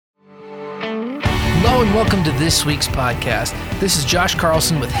Hello and welcome to this week's podcast. This is Josh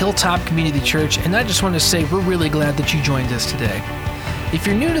Carlson with Hilltop Community Church, and I just want to say we're really glad that you joined us today. If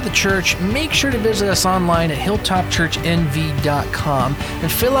you're new to the church, make sure to visit us online at hilltopchurchnv.com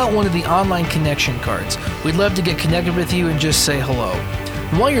and fill out one of the online connection cards. We'd love to get connected with you and just say hello.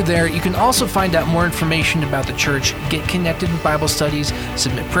 And while you're there, you can also find out more information about the church, get connected in Bible studies,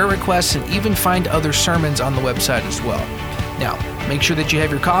 submit prayer requests, and even find other sermons on the website as well. Now, make sure that you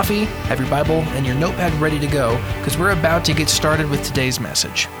have your coffee, have your Bible, and your notepad ready to go, because we're about to get started with today's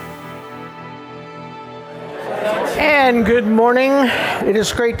message. And good morning. It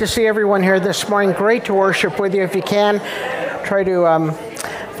is great to see everyone here this morning. Great to worship with you. If you can, try to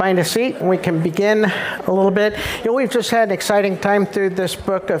find a seat and we can begin a little bit. You know, we've just had an exciting time through this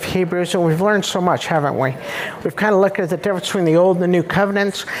book of Hebrews, and we've learned so much, haven't we? We've kind of looked at the difference between the old and the new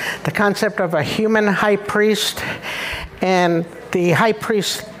covenants, the concept of a human high priest, and the high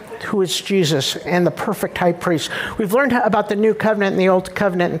priest who is Jesus, and the perfect high priest. We've learned about the new covenant and the old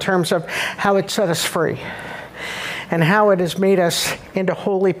covenant in terms of how it set us free and how it has made us into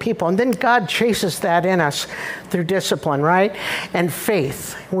holy people. And then God chases that in us through discipline, right? And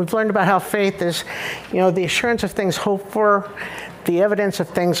faith. We've learned about how faith is, the assurance of things hoped for, the evidence of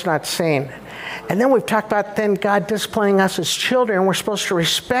things not seen. And then we've talked about then God disciplining us as children, and we're supposed to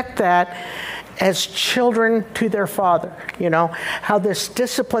respect that as children to their father. How this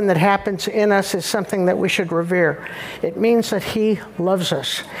discipline that happens in us is something that we should revere. It means that he loves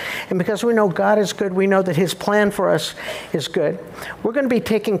us. And because we know God is good, we know that his plan for us is good. We're going to be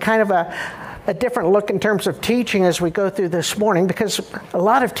taking kind of a different look in terms of teaching as we go through this morning, because a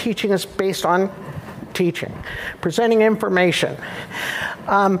lot of teaching is based on teaching, presenting information.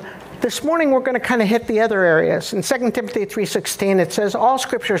 This morning, we're going to kind of hit the other areas. In 2 Timothy 3:16, it says, all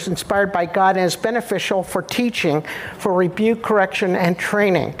Scripture is inspired by God and is beneficial for teaching, for rebuke, correction, and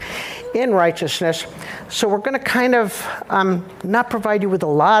training in righteousness. So we're going to kind of not provide you with a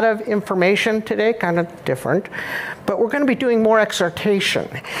lot of information today, kind of different, but we're going to be doing more exhortation.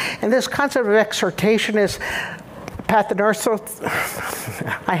 And this concept of exhortation is I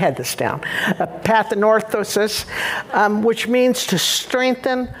had this down. Pathenorthosis, which means to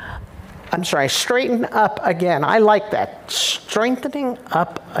straighten up again. I like that. Strengthening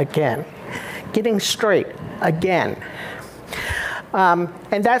up again. Getting straight again.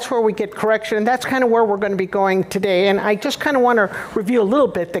 And that's where we get correction. And that's kind of where we're going to be going today. And I just kind of want to review a little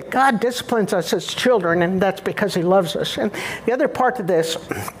bit that God disciplines us as children, and that's because he loves us. And the other part of this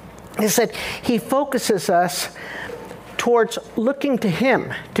is that he focuses us towards looking to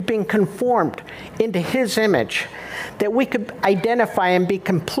him, to being conformed into his image, that we could identify and be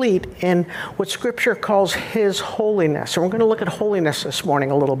complete in what Scripture calls his holiness. And we're going to look at holiness this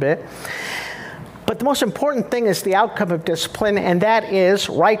morning a little bit. But the most important thing is the outcome of discipline, and that is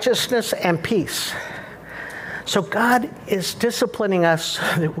righteousness and peace. So God is disciplining us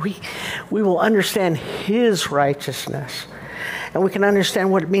so that we will understand his righteousness, and we can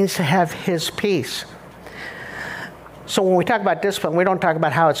understand what it means to have his peace. So when we talk about discipline, we don't talk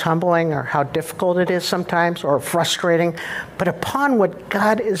about how it's humbling or how difficult it is sometimes or frustrating, but upon what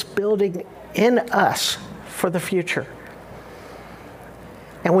God is building in us for the future.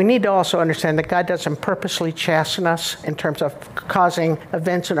 And we need to also understand that God doesn't purposely chasten us in terms of causing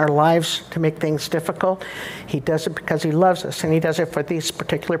events in our lives to make things difficult. He does it because he loves us, and he does it for these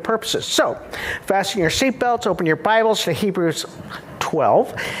particular purposes. So, fasten your seatbelts, open your Bibles to Hebrews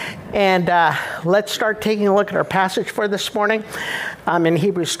 12, and let's start taking a look at our passage for this morning. In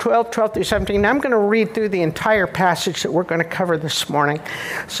Hebrews 12 through 17. I'm going to read through the entire passage that we're going to cover this morning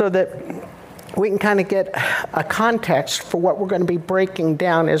so that we can kind of get a context for what we're going to be breaking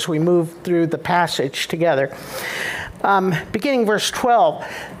down as we move through the passage together. Beginning verse 12,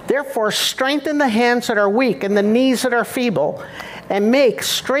 therefore strengthen the hands that are weak and the knees that are feeble, and make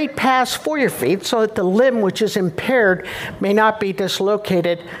straight paths for your feet, so that the limb which is impaired may not be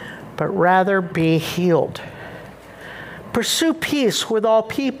dislocated, but rather be healed. Pursue peace with all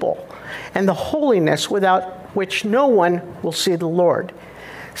people, and the holiness without which no one will see the Lord.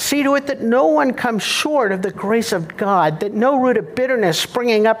 See to it that no one comes short of the grace of God, that no root of bitterness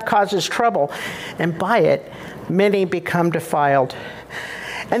springing up causes trouble, and by it many become defiled.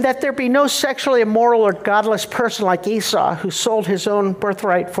 And that there be no sexually immoral or godless person like Esau, who sold his own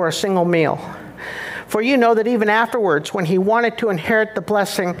birthright for a single meal. For you know that even afterwards, when he wanted to inherit the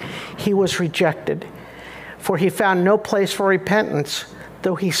blessing, he was rejected. For he found no place for repentance,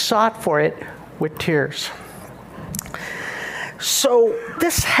 though he sought for it with tears. So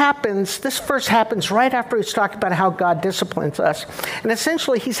this verse happens right after he's talking about how God disciplines us. And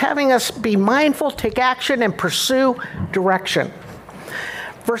essentially, he's having us be mindful, take action, and pursue direction.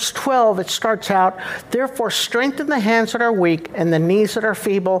 Verse 12, it starts out, therefore strengthen the hands that are weak and the knees that are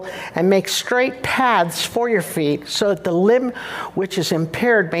feeble, and make straight paths for your feet, so that the limb which is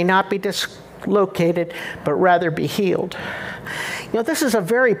impaired may not be dislocated, but rather be healed. This is a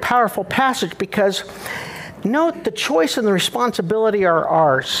very powerful passage because note the choice and the responsibility are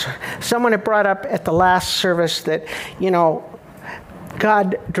ours. Someone had brought up at the last service that,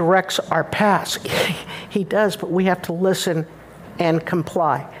 God directs our paths. He does, but we have to listen and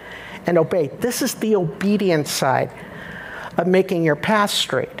comply and obey. This is the obedience side of making your path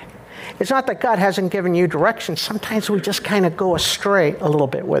straight. It's not that God hasn't given you direction. Sometimes we just kind of go astray a little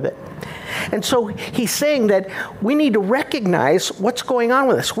bit with it. And so he's saying that we need to recognize what's going on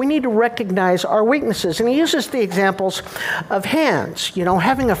with us. We need to recognize our weaknesses. And he uses the examples of hands,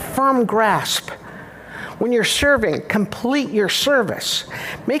 having a firm grasp. When you're serving, complete your service,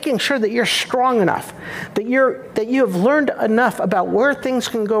 making sure that you're strong enough, that you have learned enough about where things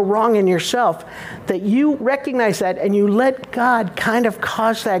can go wrong in yourself, that you recognize that and you let God kind of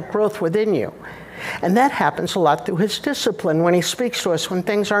cause that growth within you. And that happens a lot through his discipline when he speaks to us when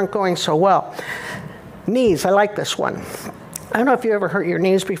things aren't going so well. Knees, I like this one. I don't know if you ever hurt your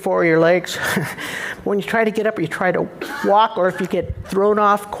knees before or your legs. When you try to get up or you try to walk, or if you get thrown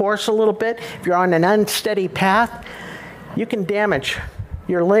off course a little bit, if you're on an unsteady path, you can damage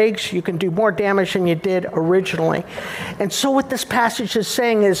your legs. You can do more damage than you did originally. And so what this passage is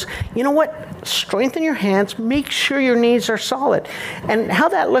saying is, strengthen your hands, make sure your knees are solid. And how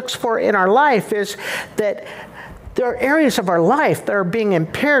that looks for in our life is that there are areas of our life that are being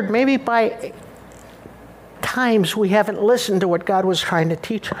impaired maybe by times we haven't listened to what God was trying to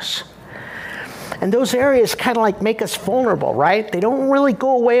teach us. And those areas kind of like make us vulnerable, right? They don't really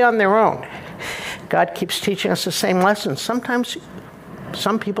go away on their own. God keeps teaching us the same lessons. Sometimes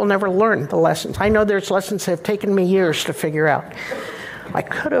some people never learn the lessons. I know there's lessons that have taken me years to figure out. I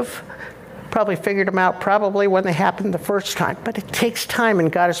could have probably figured them out probably when they happened the first time, but it takes time,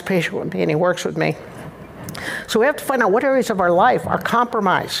 and God is patient with me and he works with me. So we have to find out what areas of our life are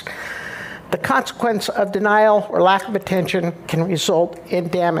compromised. The consequence of denial or lack of attention can result in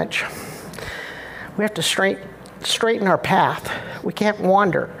damage. We have to straighten our path. We can't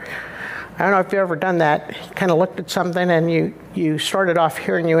wander. I don't know if you've ever done that. You kind of looked at something and you started off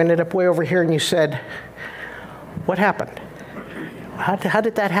here and you ended up way over here and you said, what happened? How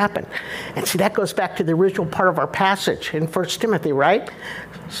did that happen? And see, that goes back to the original part of our passage in 1 Timothy, right?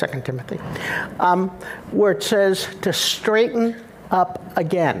 2 Timothy, where it says to straighten up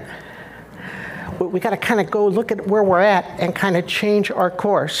again. We got to kind of go look at where we're at and kind of change our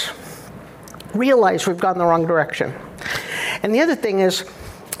course. Realize we've gone the wrong direction. And the other thing is,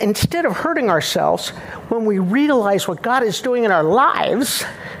 instead of hurting ourselves, when we realize what God is doing in our lives,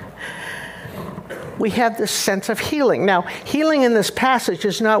 we have this sense of healing. Now, healing in this passage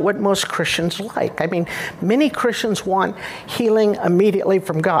is not what most Christians like. I mean, many Christians want healing immediately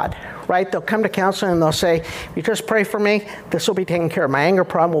from God, right? They'll come to counseling and they'll say, if you just pray for me, this will be taken care of. My anger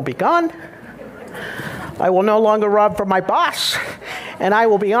problem will be gone. I will no longer rob from my boss, and I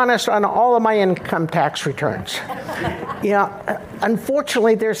will be honest on all of my income tax returns.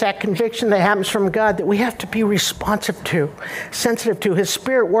 Unfortunately, there's that conviction that happens from God that we have to be responsive to, sensitive to His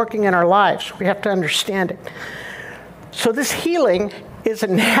Spirit working in our lives. We have to understand it. So this healing is a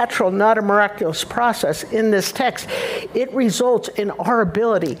natural, not a miraculous process in this text. It results in our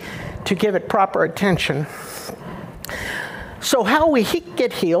ability to give it proper attention. So how we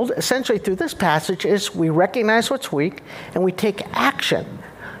get healed, essentially through this passage, is we recognize what's weak and we take action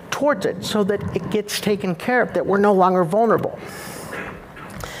towards it so that it gets taken care of, that we're no longer vulnerable.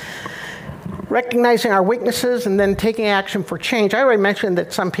 Recognizing our weaknesses and then taking action for change. I already mentioned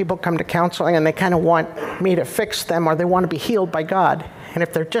that some people come to counseling and they kind of want me to fix them, or they want to be healed by God. And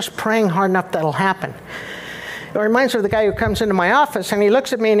if they're just praying hard enough, that'll happen. It reminds me of the guy who comes into my office and he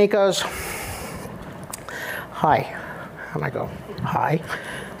looks at me and he goes, "Hi." And I go, "Hi.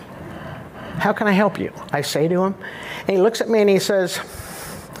 How can I help you?" I say to him. And he looks at me and he says,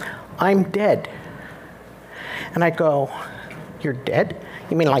 "I'm dead." And I go, "You're dead?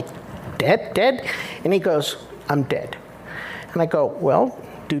 You mean like dead? And he goes, "I'm dead." And I go, "Well,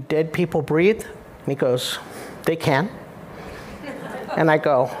 do dead people breathe?" And he goes, "They can." And I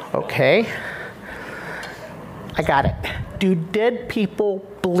go, "Okay. I got it. Do dead people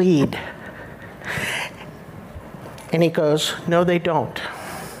bleed?" And he goes, "No, they don't."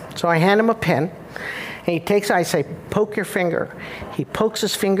 So I hand him a pen, and he takes it, I say, "Poke your finger." He pokes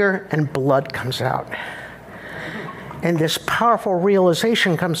his finger, and blood comes out. And this powerful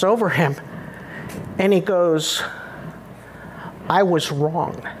realization comes over him, and he goes, "I was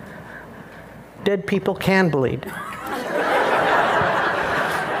wrong. Dead people can bleed."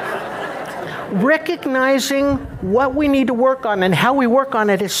 Recognizing what we need to work on and how we work on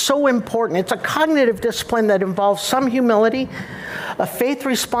it is so important. It's a cognitive discipline that involves some humility, a faith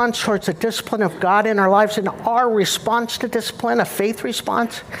response towards the discipline of God in our lives, and our response to discipline, a faith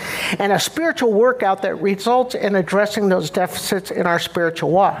response, and a spiritual workout that results in addressing those deficits in our spiritual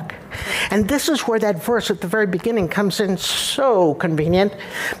walk. And this is where that verse at the very beginning comes in so convenient,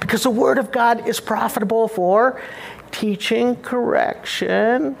 because the Word of God is profitable for teaching,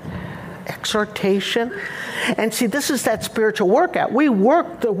 correction, exhortation. And see, this is that spiritual workout. We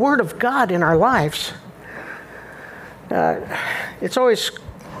work the Word of God in our lives. It's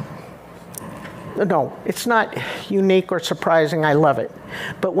not unique or surprising. I love it.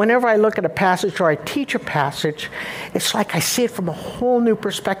 But whenever I look at a passage or I teach a passage, it's like I see it from a whole new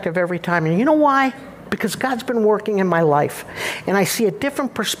perspective every time. And you know why? Because God's been working in my life. And I see a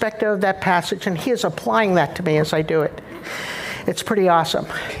different perspective of that passage, and He is applying that to me as I do it. It's pretty awesome.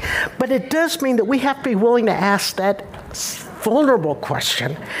 But it does mean that we have to be willing to ask that vulnerable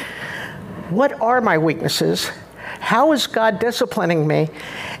question. What are my weaknesses? How is God disciplining me?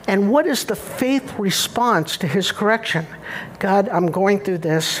 And what is the faith response to His correction? God, I'm going through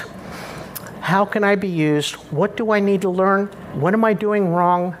this. How can I be used? What do I need to learn? What am I doing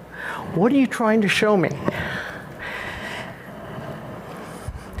wrong? What are you trying to show me?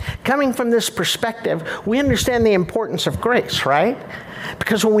 Coming from this perspective, we understand the importance of grace, right?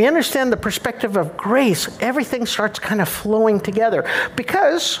 Because when we understand the perspective of grace, everything starts kind of flowing together.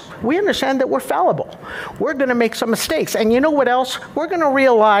 Because we understand that we're fallible. We're going to make some mistakes. And you know what else? We're going to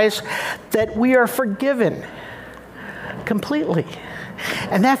realize that we are forgiven completely.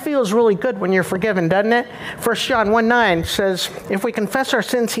 And that feels really good when you're forgiven, doesn't it? 1 John 1:9 says, if we confess our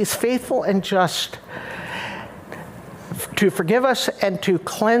sins, He's faithful and just to forgive us and to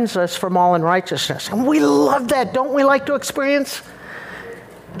cleanse us from all unrighteousness. And we love that. Don't we like to experience?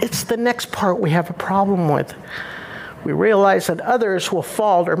 It's the next part we have a problem with. We realize that others will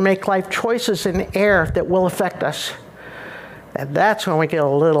fall or make life choices in error that will affect us. And that's when we get a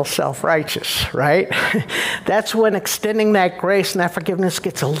little self-righteous, right? That's when extending that grace and that forgiveness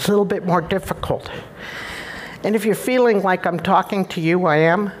gets a little bit more difficult. And if you're feeling like I'm talking to you, I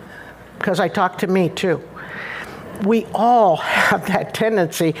am, because I talk to me too. We all have that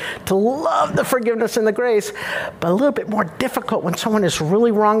tendency to love the forgiveness and the grace, but a little bit more difficult when someone has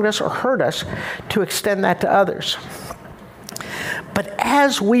really wronged us or hurt us to extend that to others. But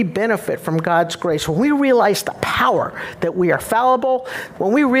as we benefit from God's grace, when we realize the power that we are fallible,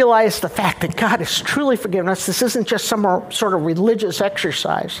 when we realize the fact that God has truly forgiven us, this isn't just some sort of religious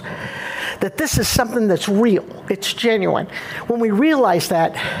exercise, that this is something that's real, it's genuine. When we realize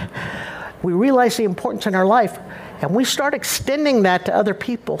that, we realize the importance in our life, and we start extending that to other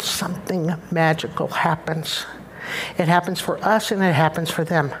people, something magical happens. It happens for us and it happens for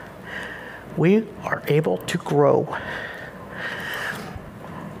them. We are able to grow.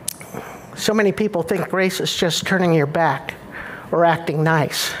 So many people think grace is just turning your back or acting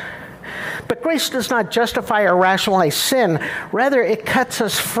nice. But grace does not justify or rationalize sin. Rather, it cuts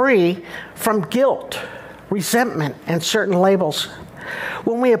us free from guilt, resentment, and certain labels.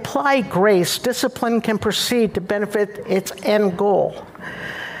 When we apply grace, discipline can proceed to benefit its end goal,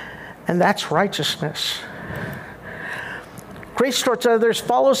 and that's righteousness. Grace towards others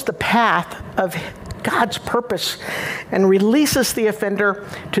follows the path of God's purpose and releases the offender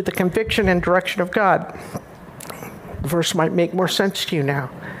to the conviction and direction of God. The verse might make more sense to you now.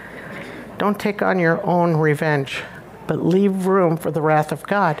 Don't take on your own revenge, but leave room for the wrath of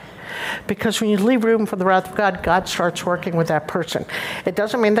God. Because when you leave room for the wrath of God, God starts working with that person. It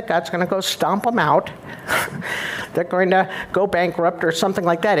doesn't mean that God's going to go stomp them out. They're going to go bankrupt or something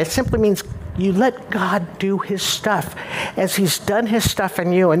like that. It simply means you let God do His stuff as He's done His stuff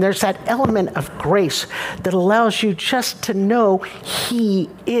in you. And there's that element of grace that allows you just to know He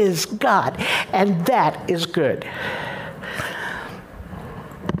is God. And that is good.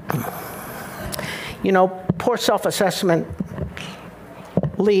 You know, poor self-assessment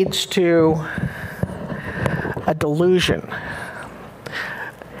leads to a delusion.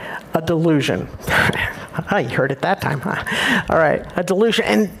 A delusion. Oh, you heard it that time, huh? All right, a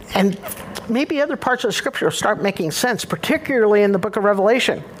delusion. And maybe other parts of the scripture will start making sense, particularly in the book of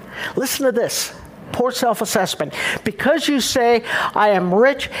Revelation. Listen to this. Poor self-assessment. Because you say, I am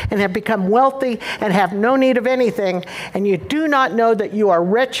rich and have become wealthy and have no need of anything, and you do not know that you are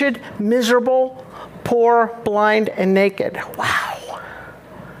wretched, miserable, poor, blind, and naked. Wow.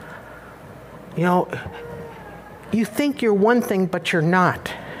 You know, you think you're one thing, but you're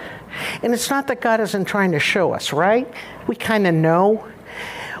not. And it's not that God isn't trying to show us, right? We kind of know.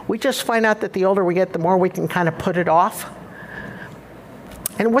 We just find out that the older we get, the more we can kind of put it off.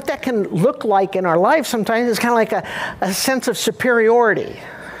 And what that can look like in our lives sometimes is kind of like a sense of superiority.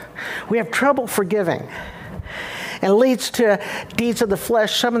 We have trouble forgiving. And it leads to deeds of the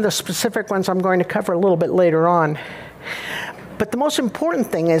flesh, some of the specific ones I'm going to cover a little bit later on. But the most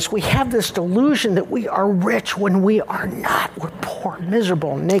important thing is we have this delusion that we are rich when we are not. We're poor,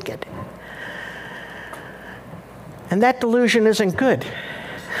 miserable, naked. And that delusion isn't good.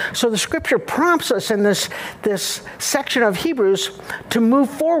 So the scripture prompts us in this section of Hebrews to move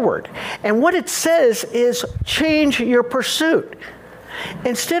forward. And what it says is change your pursuit.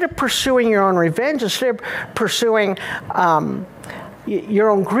 Instead of pursuing your own revenge, instead of pursuing your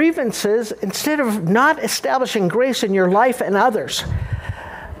own grievances, instead of not establishing grace in your life and others,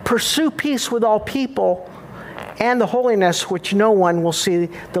 pursue peace with all people and the holiness which no one will see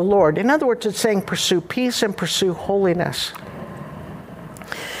the Lord. In other words, it's saying pursue peace and pursue holiness.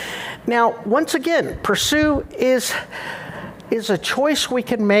 Now, once again, pursue is a choice we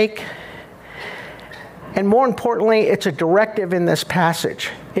can make, and more importantly, it's a directive in this passage.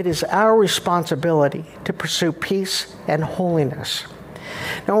 It is our responsibility to pursue peace and holiness.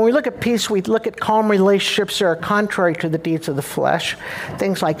 Now, when we look at peace, we look at calm relationships that are contrary to the deeds of the flesh,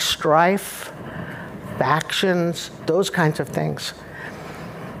 things like strife, factions, those kinds of things.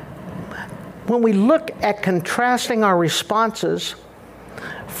 When we look at contrasting our responses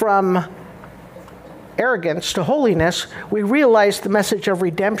from arrogance to holiness, we realize the message of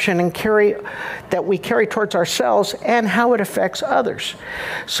redemption and that we carry towards ourselves and how it affects others.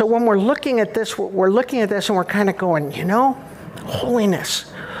 So when we're looking at this and we're kind of going, holiness,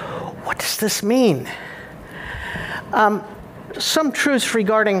 what does this mean? Some truths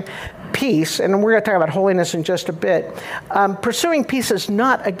regarding peace, and we're going to talk about holiness in just a bit. Pursuing peace is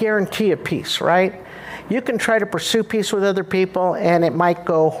not a guarantee of peace, right? You can try to pursue peace with other people, and it might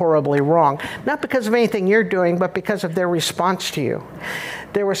go horribly wrong. Not because of anything you're doing, but because of their response to you.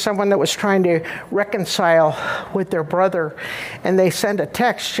 There was someone that was trying to reconcile with their brother, and they sent a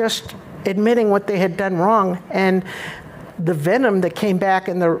text just admitting what they had done wrong, and the venom that came back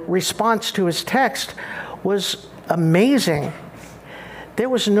in the response to his text was amazing. There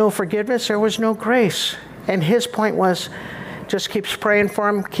was no forgiveness, there was no grace. And his point was, just keeps praying for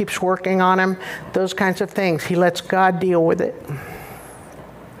him, keeps working on him, those kinds of things. He lets God deal with it.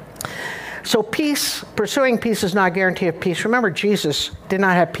 So pursuing peace is not a guarantee of peace. Remember, Jesus did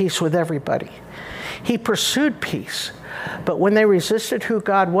not have peace with everybody. He pursued peace. But when they resisted who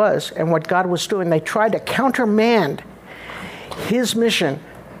God was and what God was doing, they tried to countermand his mission.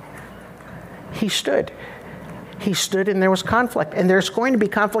 He stood. He stood and there was conflict. And there's going to be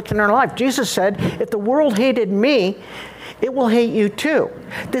conflict in our life. Jesus said, if the world hated me, it will hate you too.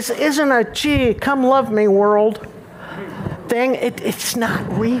 This isn't a, gee, come love me world thing. It's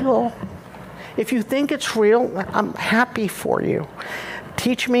not real. If you think it's real, I'm happy for you.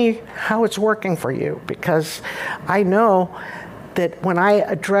 Teach me how it's working for you, because I know that when I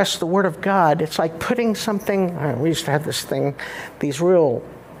address the Word of God, it's like putting something, we used to have this thing, these real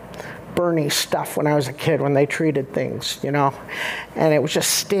Bernie stuff when I was a kid when they treated things, and it was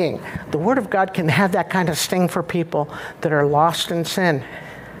just sting. The Word of God can have that kind of sting for people that are lost in sin.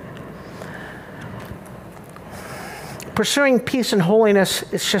 Pursuing peace and holiness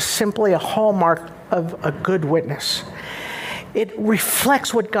is just simply a hallmark of a good witness. It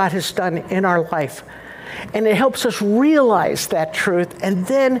reflects what God has done in our life, and it helps us realize that truth, and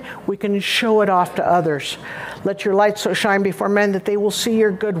then we can show it off to others. Let your light so shine before men that they will see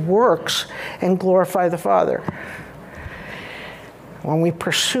your good works and glorify the Father. When we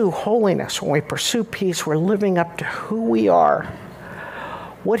pursue holiness, when we pursue peace, we're living up to who we are,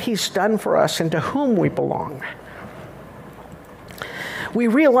 what He's done for us, and to whom we belong. We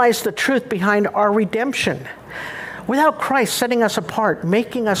realize the truth behind our redemption. Without Christ setting us apart,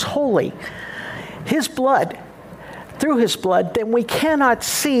 making us holy, His blood, through His blood, then we cannot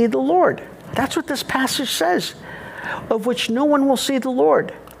see the Lord. That's what this passage says, of which no one will see the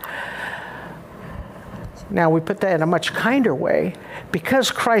Lord. Now, we put that in a much kinder way.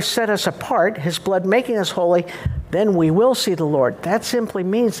 Because Christ set us apart, His blood making us holy, then we will see the Lord. That simply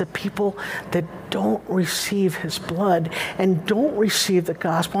means that people that don't receive His blood and don't receive the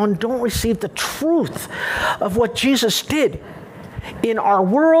gospel and don't receive the truth of what Jesus did in our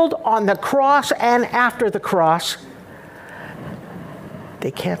world, on the cross, and after the cross,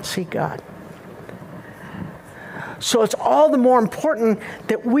 they can't see God. So it's all the more important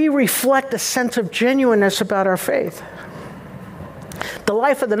that we reflect a sense of genuineness about our faith. The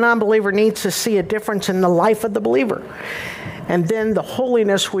life of the non-believer needs to see a difference in the life of the believer. And then the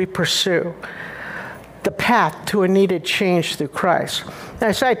holiness we pursue, the path to a needed change through Christ. Now,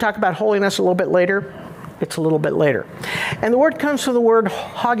 I said I'd talk about holiness a little bit later. It's a little bit later. And the word comes from the word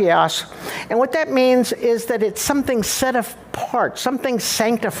hagios. And what that means is that it's something set apart, something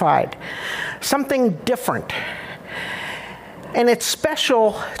sanctified, something different. And it's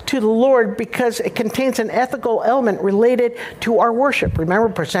special to the Lord because it contains an ethical element related to our worship. Remember,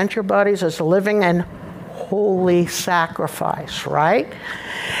 present your bodies as a living and holy sacrifice, right?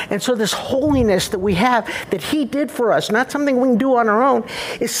 And so this holiness that we have, that he did for us, not something we can do on our own,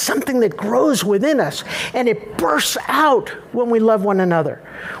 is something that grows within us. And it bursts out when we love one another,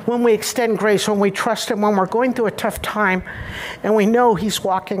 when we extend grace, when we trust him, when we're going through a tough time, and we know he's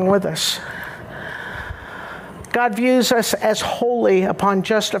walking with us. God views us as holy upon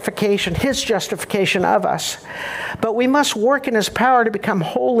justification, his justification of us. But we must work in his power to become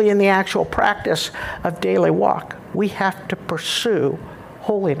holy in the actual practice of daily walk. We have to pursue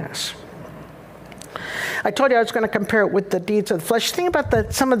holiness. I told you I was going to compare it with the deeds of the flesh. Think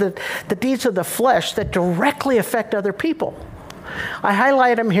about some of the deeds of the flesh that directly affect other people. I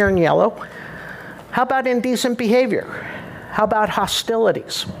highlight them here in yellow. How about indecent behavior? How about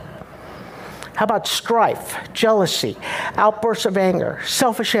hostilities? How about strife, jealousy, outbursts of anger,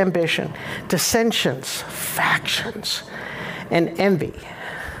 selfish ambition, dissensions, factions, and envy?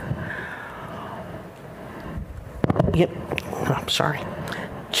 I'm sorry.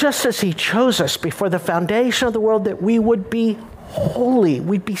 Just as he chose us before the foundation of the world that we would be holy,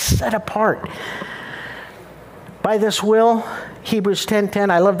 we'd be set apart. By this will, Hebrews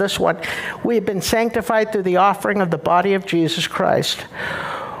 10:10, I love this one, we have been sanctified through the offering of the body of Jesus Christ,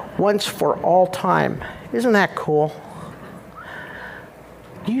 once for all time. Isn't that cool?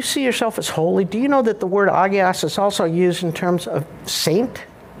 Do you see yourself as holy? Do you know that the word agios is also used in terms of saint?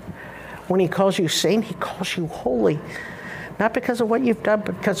 When he calls you saint, he calls you holy. Not because of what you've done,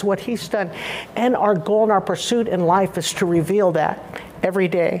 but because of what he's done. And our goal and our pursuit in life is to reveal that every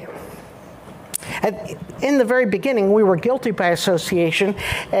day. In the very beginning, we were guilty by association.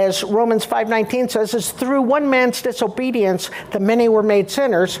 As Romans 5:19 says, it's through one man's disobedience the many were made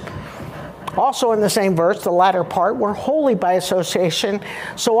sinners. Also in the same verse, the latter part, we're holy by association.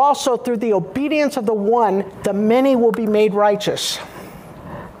 So also through the obedience of the one, the many will be made righteous.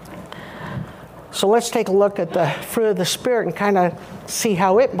 So let's take a look at the fruit of the Spirit and kind of see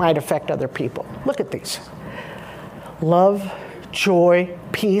how it might affect other people. Look at these. Love, joy,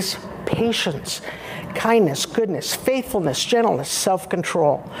 peace, patience, kindness, goodness, faithfulness, gentleness,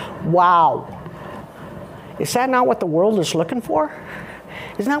 self-control. Wow. Is that not what the world is looking for?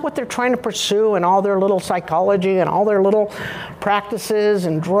 Isn't that what they're trying to pursue in all their little psychology and all their little practices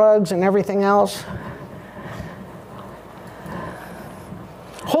and drugs and everything else?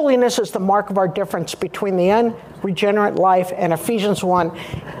 Holiness is the mark of our difference between the unregenerate life and Ephesians 1.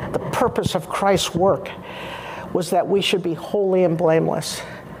 The purpose of Christ's work was that we should be holy and blameless.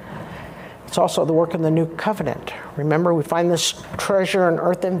 It's also the work of the new covenant. Remember, we find this treasure in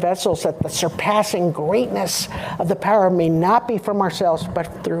earthen vessels, that the surpassing greatness of the power may not be from ourselves,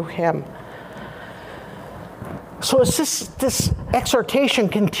 but through him. So as this exhortation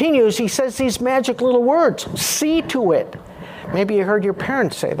continues, he says these magic little words. See to it. Maybe you heard your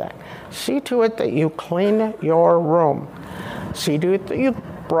parents say that. See to it that you clean your room. See to it that you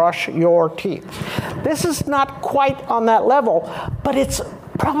brush your teeth. This is not quite on that level, but it's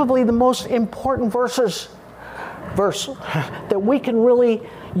probably the most important verse that we can really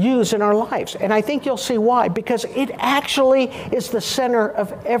use in our lives. And I think you'll see why, because it actually is the center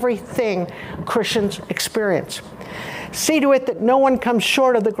of everything Christians experience. See to it that no one comes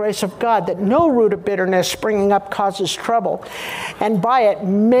short of the grace of God, that no root of bitterness springing up causes trouble, and by it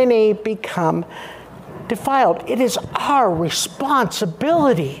many become defiled. It is our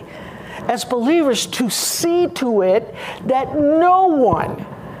responsibility as believers to see to it that no one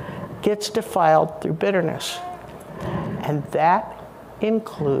gets defiled through bitterness. And that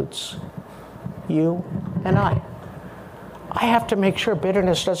includes you and I. I have to make sure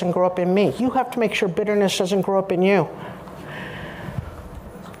bitterness doesn't grow up in me. You have to make sure bitterness doesn't grow up in you.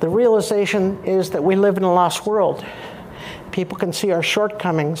 The realization is that we live in a lost world. People can see our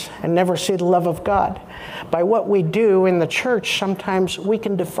shortcomings and never see the love of God. By what we do in the church, sometimes we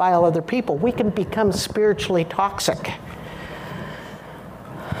can defile other people. We can become spiritually toxic.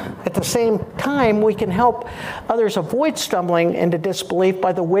 At the same time, we can help others avoid stumbling into disbelief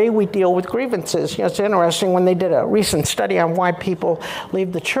by the way we deal with grievances. You know, it's interesting, when they did a recent study on why people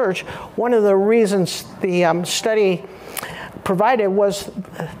leave the church, one of the reasons the study provided was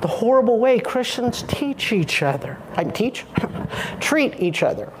the horrible way Christians treat each other.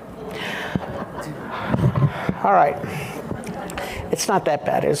 All right. It's not that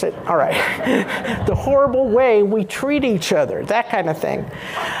bad, is it? All right. The horrible way we treat each other, that kind of thing.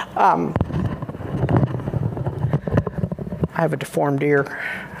 I have a deformed ear.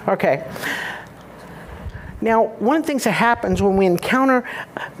 Okay. Now, one of the things that happens when we encounter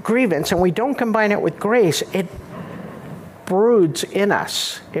grievance and we don't combine it with grace, it broods in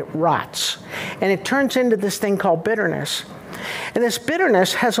us, it rots, and it turns into this thing called bitterness. And this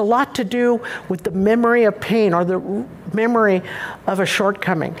bitterness has a lot to do with the memory of pain or the memory of a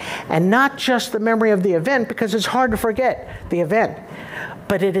shortcoming, and not just the memory of the event, because it's hard to forget the event,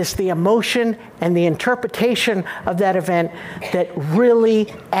 but it is the emotion and the interpretation of that event that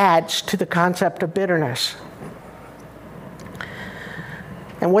really adds to the concept of bitterness.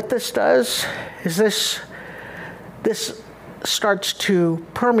 And what this does is this starts to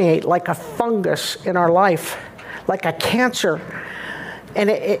permeate like a fungus in our life, like a cancer, and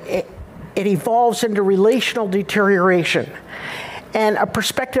it evolves into relational deterioration and a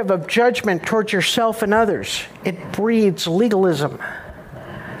perspective of judgment towards yourself and others. It breeds legalism.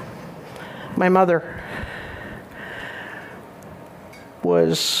 My mother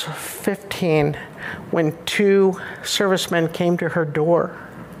was 15 when 2 servicemen came to her door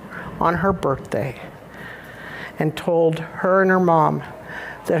on her birthday and told her and her mom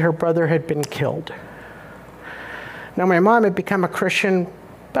that her brother had been killed. Now, my mom had become a Christian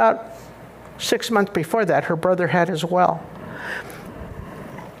about 6 months before that. Her brother had as well.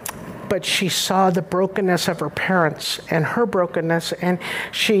 But she saw the brokenness of her parents and her brokenness, and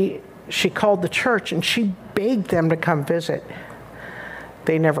she called the church and she begged them to come visit.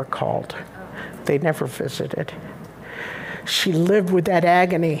 They never called. They never visited. She lived with that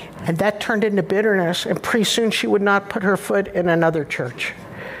agony, and that turned into bitterness, and pretty soon she would not put her foot in another church.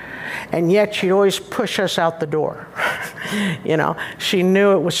 And yet she'd always push us out the door. You know, she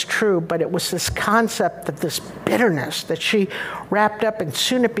knew it was true, but it was this concept of this bitterness that she wrapped up, and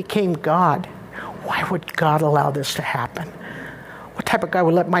soon it became God. Why would God allow this to happen? What type of guy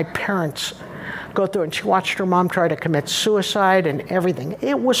would let my parents go through? And she watched her mom try to commit suicide and everything.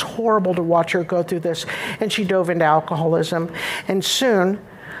 It was horrible to watch her go through this. And she dove into alcoholism. And soon,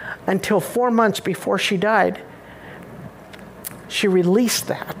 until 4 months before she died, she released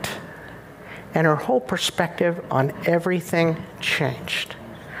that. And her whole perspective on everything changed.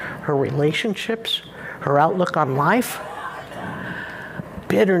 Her relationships, her outlook on life.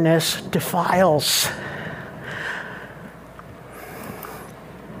 Bitterness defiles.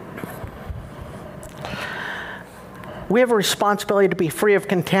 We have a responsibility to be free of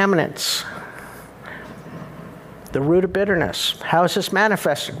contaminants. The root of bitterness. How is this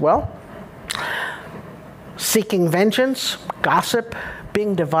manifested? Well, seeking vengeance, gossip,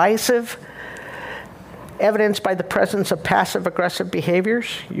 being divisive, evidenced by the presence of passive-aggressive behaviors.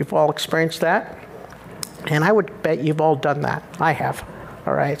 You've all experienced that. And I would bet you've all done that. I have.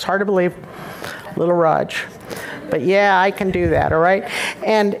 All right, it's hard to believe. Little Raj. But yeah, I can do that, all right?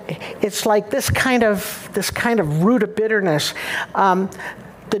 And it's like this kind of root of bitterness.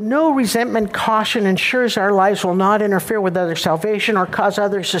 The no resentment caution ensures our lives will not interfere with others' salvation or cause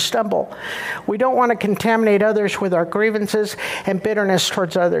others to stumble. We don't want to contaminate others with our grievances and bitterness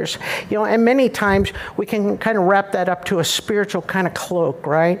towards others. You know, and many times we can kind of wrap that up to a spiritual kind of cloak,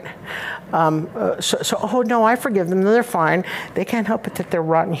 right? Oh no, I forgive them. They're fine. They can't help it that they're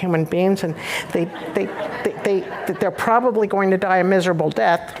rotten human beings, and they're probably going to die a miserable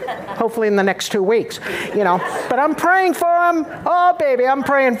death, hopefully in the next 2 weeks. You know, but I'm praying for them. Oh baby, I'm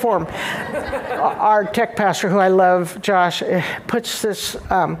praying for them. Our tech pastor, who I love, Josh, puts this.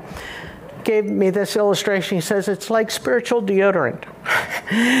 Gave me this illustration. He says it's like spiritual deodorant.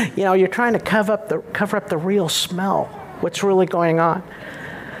 You know, you're trying to cover up the real smell. What's really going on?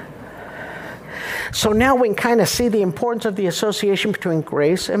 So now we can kind of see the importance of the association between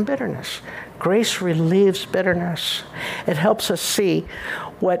grace and bitterness. Grace relieves bitterness. It helps us see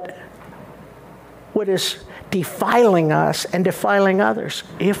what is defiling us and defiling others,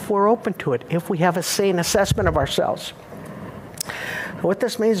 if we're open to it, if we have a sane assessment of ourselves. What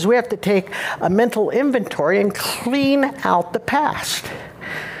this means is we have to take a mental inventory and clean out the past.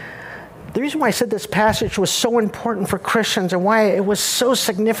 The reason why I said this passage was so important for Christians and why it was so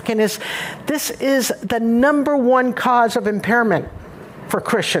significant is this is the number one cause of impairment for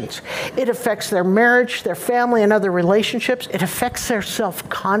Christians. It affects their marriage, their family, and other relationships. It affects their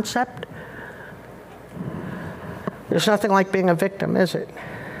self-concept. There's nothing like being a victim, is it?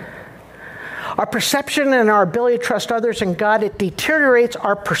 Our perception and our ability to trust others and God, it deteriorates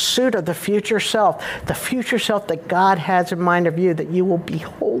our pursuit of the future self that God has in mind of you, that you will be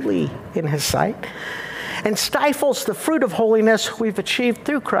holy in His sight, and stifles the fruit of holiness we've achieved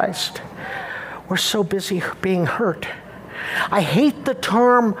through Christ. We're so busy being hurt. I hate the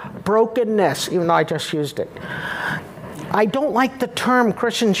term brokenness, even though I just used it. I don't like the term,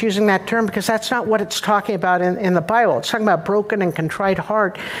 Christians using that term, because that's not what it's talking about in the Bible. It's talking about broken and contrite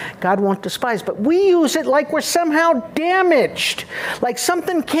heart. God won't despise. But we use it like we're somehow damaged, like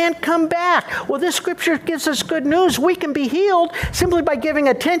something can't come back. Well, this scripture gives us good news. We can be healed simply by giving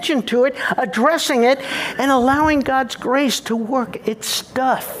attention to it, addressing it, and allowing God's grace to work its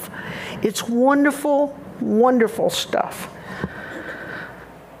stuff. It's wonderful, wonderful stuff.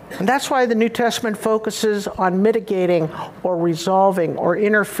 And that's why the New Testament focuses on mitigating or resolving or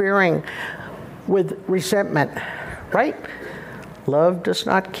interfering with resentment, right? Love does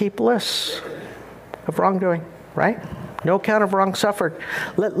not keep lists of wrongdoing, right? No account of wrong suffered.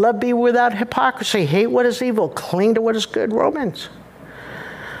 Let love be without hypocrisy. Hate what is evil. Cling to what is good. Romans.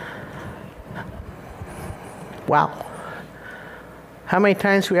 Wow. How many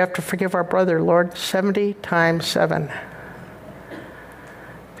times do we have to forgive our brother, Lord? 70 times 7.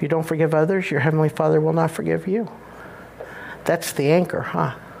 If you don't forgive others, your Heavenly Father will not forgive you. That's the anchor,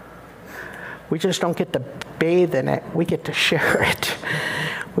 huh? We just don't get to bathe in it. We get to share it.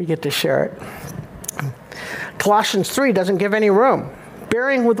 We get to share it. Colossians 3 doesn't give any room.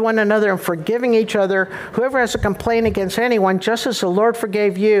 Bearing with one another and forgiving each other, whoever has a complaint against anyone, just as the Lord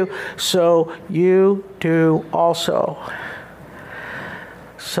forgave you, so you do also.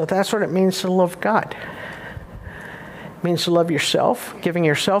 So that's what it means to love God. It means to love yourself, giving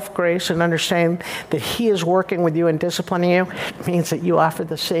yourself grace and understanding that He is working with you and disciplining you. It means that you offer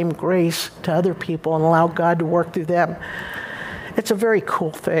the same grace to other people and allow God to work through them. It's a very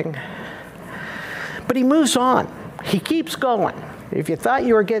cool thing. But He moves on. He keeps going. If you thought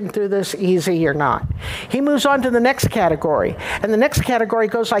you were getting through this easy, you're not. He moves on to the next category. And the next category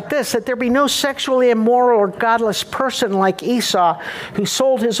goes like this, that there be no sexually immoral or godless person like Esau, who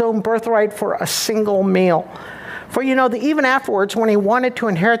sold his own birthright for a single meal. For you know that even afterwards, when he wanted to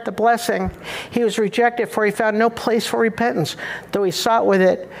inherit the blessing, he was rejected, for he found no place for repentance, though he sought with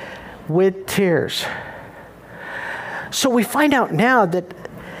it with tears. So we find out now that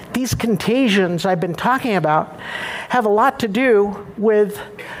these contagions I've been talking about have a lot to do with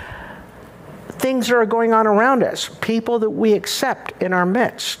things that are going on around us, people that we accept in our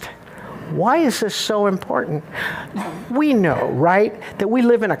midst. Why is this so important? We know, right, that we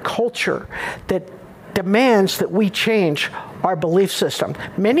live in a culture that demands that we change our belief system.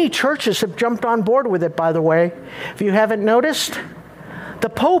 Many churches have jumped on board with it, by the way. If you haven't noticed, the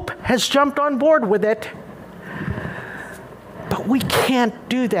Pope has jumped on board with it. But we can't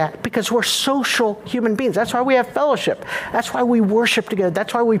do that because we're social human beings. That's why we have fellowship. That's why we worship together.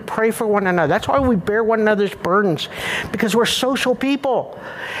 That's why we pray for one another. That's why we bear one another's burdens, because we're social people.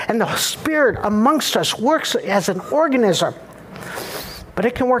 And the Spirit amongst us works as an organism. But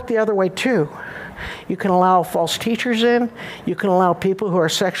it can work the other way too. You can allow false teachers in. You can allow people who are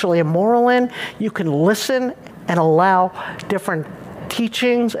sexually immoral in. You can listen and allow different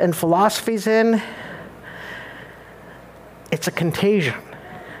teachings and philosophies in. It's a contagion.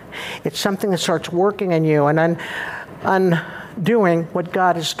 It's something that starts working in you and undoing what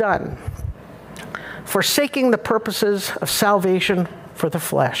God has done. Forsaking the purposes of salvation for the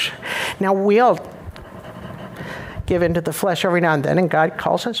flesh. Now, we all give into the flesh every now and then, and God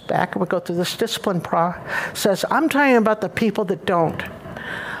calls us back, and we go through this discipline process. I'm talking about the people that don't.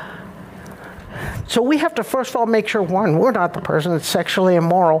 So we have to first of all make sure, one, we're not the person that's sexually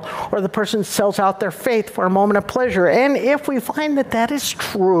immoral or the person that sells out their faith for a moment of pleasure. And if we find that that is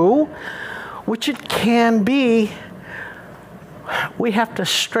true, which it can be, we have to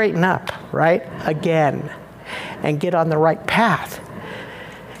straighten up, right, again, and get on the right path.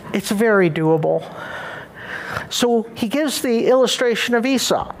 It's very doable. So he gives the illustration of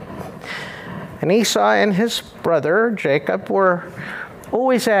Esau. And Esau and his brother, Jacob, were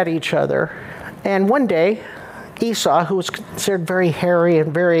always at each other. And one day, Esau, who was considered very hairy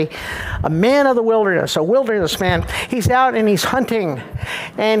and a man of the wilderness, a wilderness man, he's out and he's hunting.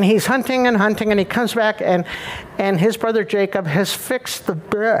 And he's hunting and hunting, and he comes back, and his brother Jacob has fixed the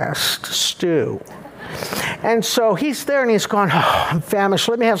best stew. And so he's there and he's going, oh, I'm famished.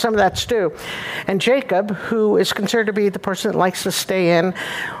 Let me have some of that stew. And Jacob, who is considered to be the person that likes to stay in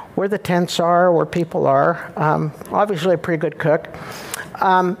where the tents are, where people are, obviously a pretty good cook,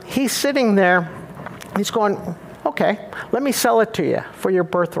 he's sitting there. He's going, okay, let me sell it to you for your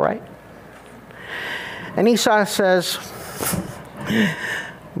birthright. And Esau says,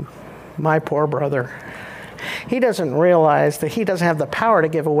 my poor brother. He doesn't realize that he doesn't have the power to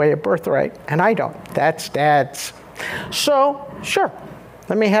give away a birthright, and I don't. That's Dad's. So, sure,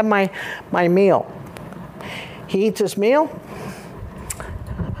 let me have my meal. He eats his meal.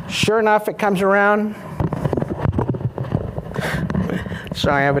 Sure enough, it comes around.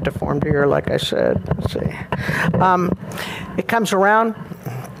 Sorry, I have a deformed ear, like I said. Let's see. comes around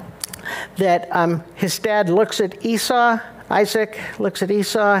that his dad looks at Esau. Isaac looks at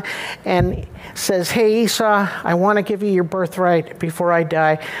Esau and says, hey, Esau, I want to give you your birthright before I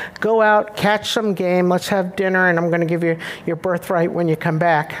die. Go out, catch some game, let's have dinner, and I'm going to give you your birthright when you come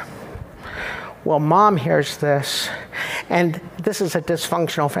back. Well, Mom hears this, and this is a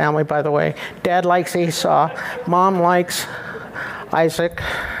dysfunctional family, by the way. Dad likes Esau. Mom likes Isaac.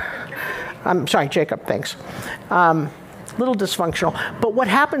 I'm sorry, Jacob, thanks. Little dysfunctional. But what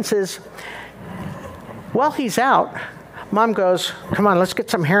happens is, while he's out, Mom goes, come on, let's get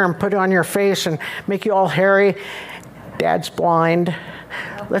some hair and put it on your face and make you all hairy. Dad's blind.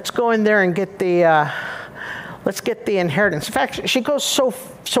 Let's go in there and get the inheritance. In fact, she goes so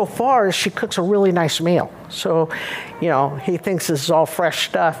far as she cooks a really nice meal. So, he thinks this is all fresh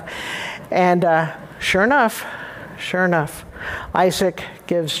stuff. And sure enough, Isaac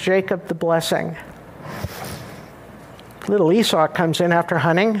gives Jacob the blessing. Little Esau comes in after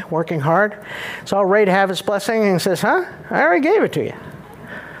hunting, working hard. He's all ready to have his blessing and says, I already gave it to you.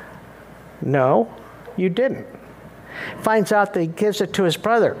 No, you didn't. Finds out that he gives it to his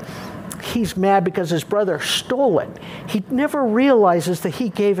brother. He's mad because his brother stole it. He never realizes that he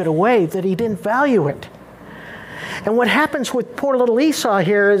gave it away, that he didn't value it. And what happens with poor little Esau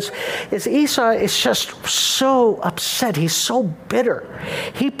here is Esau is just so upset. He's so bitter.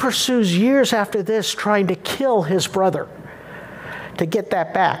 He pursues years after this trying to kill his brother to get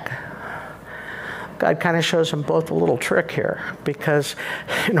that back. God kind of shows him both a little trick here, because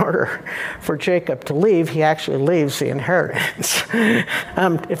in order for Jacob to leave, he actually leaves the inheritance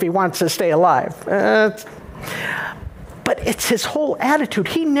if he wants to stay alive. But it's his whole attitude.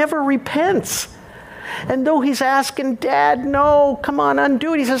 He never repents. And though he's asking, Dad, no, come on,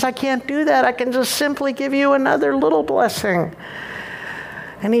 undo it. He says, I can't do that. I can just simply give you another little blessing.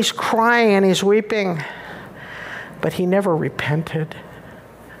 And he's crying and he's weeping. But he never repented.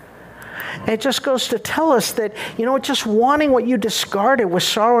 And it just goes to tell us that, just wanting what you discarded with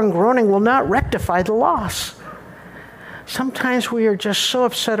sorrow and groaning will not rectify the loss. Sometimes we are just so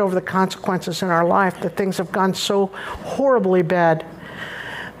upset over the consequences in our life that things have gone so horribly bad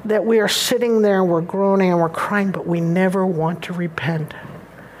that we are sitting there and we're groaning and we're crying, but we never want to repent.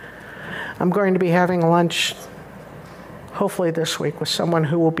 I'm going to be having lunch, hopefully this week, with someone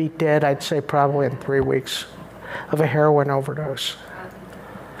who will be dead, I'd say probably in 3 weeks, of a heroin overdose.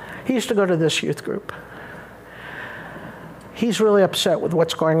 He used to go to this youth group. He's really upset with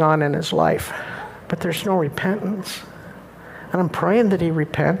what's going on in his life, but there's no repentance. And I'm praying that he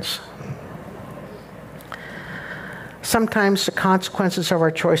repents. Sometimes the consequences of our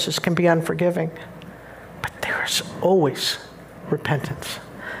choices can be unforgiving, but there's always repentance.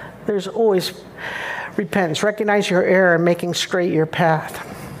 There's always repentance. Recognize your error and making straight your path.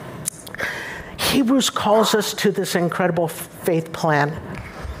 Hebrews calls us to this incredible faith plan.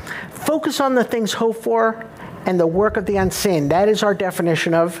 Focus on the things hoped for and the work of the unseen. That is our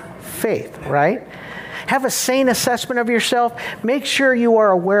definition of faith, right? Have a sane assessment of yourself. Make sure you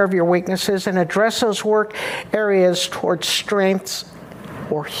are aware of your weaknesses and address those work areas towards strengths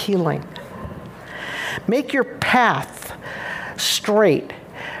or healing. Make your path straight,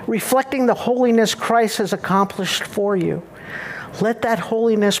 reflecting the holiness Christ has accomplished for you. Let that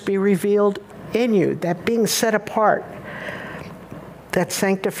holiness be revealed in you, that being set apart, that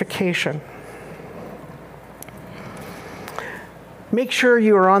sanctification. Make sure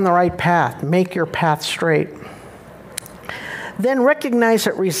you are on the right path. Make your path straight. Then recognize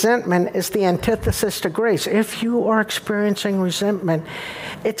that resentment is the antithesis to grace. If you are experiencing resentment,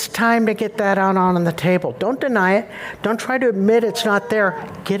 it's time to get that out on the table. Don't deny it. Don't try to admit it's not there.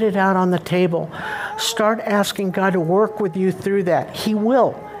 Get it out on the table. Start asking God to work with you through that. He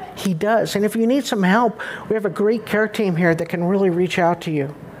will. He does. And if you need some help, we have a great care team here that can really reach out to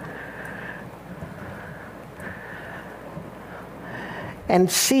you. And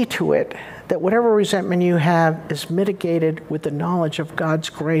see to it that whatever resentment you have is mitigated with the knowledge of God's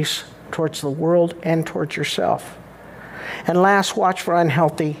grace towards the world and towards yourself. And last, watch for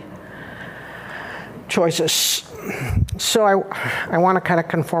unhealthy choices. So I want to kind of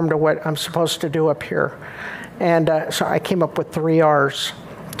conform to what I'm supposed to do up here. And so I came up with 3 R's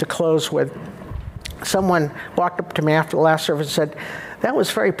to close with. Someone walked up to me after the last service and said, that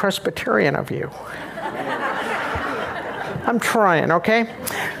was very Presbyterian of you. I'm trying, okay?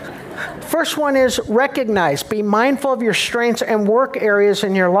 First one is recognize. Be mindful of your strengths and work areas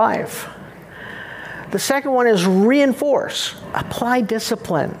in your life. The second one is reinforce. Apply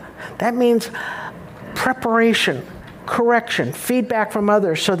discipline. That means preparation, correction, feedback from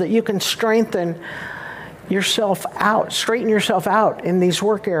others so that you can straighten yourself out in these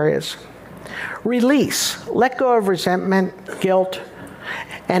work areas. Release. Let go of resentment, guilt,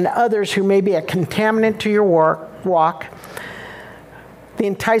 and others who may be a contaminant to your walk. The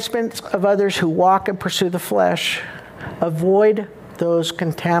enticements of others who walk and pursue the flesh. Avoid those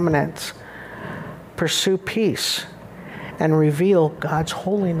contaminants. Pursue peace and reveal God's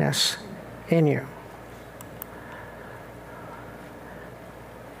holiness in you.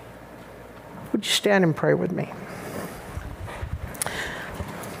 Would you stand and pray with me?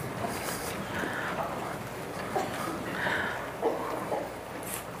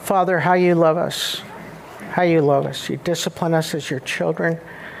 Father, how you love us. How you love us. You discipline us as your children.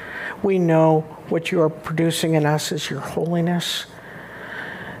 We know what you are producing in us is your holiness.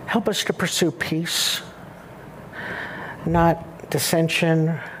 Help us to pursue peace, not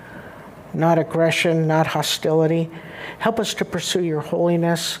dissension, not aggression, not hostility. Help us to pursue your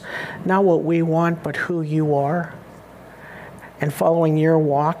holiness, not what we want, but who you are, and following your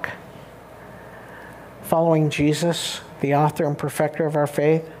walk, following Jesus, the author and perfecter of our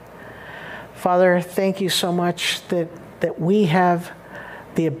faith. Father, thank you so much that we have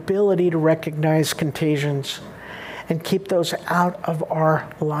the ability to recognize contagions and keep those out of our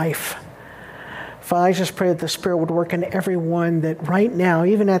life. Father, I just pray that the Spirit would work in everyone, that right now,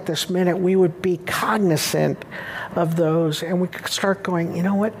 even at this minute, we would be cognizant of those, and we could start going, you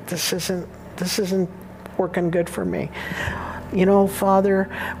know what, this isn't working good for me. You know, Father,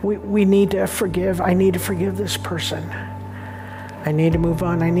 we need to forgive. I need to forgive this person. I need to move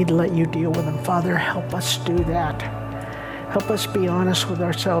on. I need to let you deal with them. Father, help us do that. Help us be honest with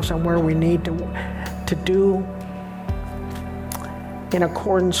ourselves and where we need to do in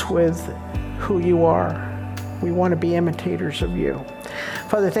accordance with who you are. We want to be imitators of you.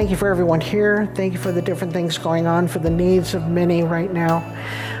 Father, thank you for everyone here. Thank you for the different things going on, for the needs of many right now,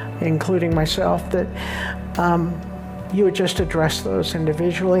 including myself, that you would just address those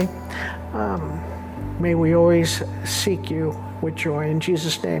individually. May we always seek you with joy. In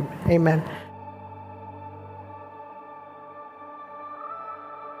Jesus' name, amen.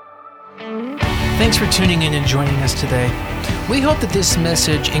 Thanks for tuning in and joining us today. We hope that this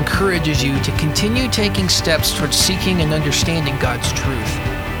message encourages you to continue taking steps towards seeking and understanding God's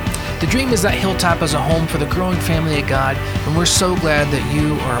truth. The dream is that Hilltop is a home for the growing family of God, and we're so glad that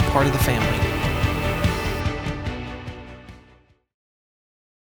you are a part of the family.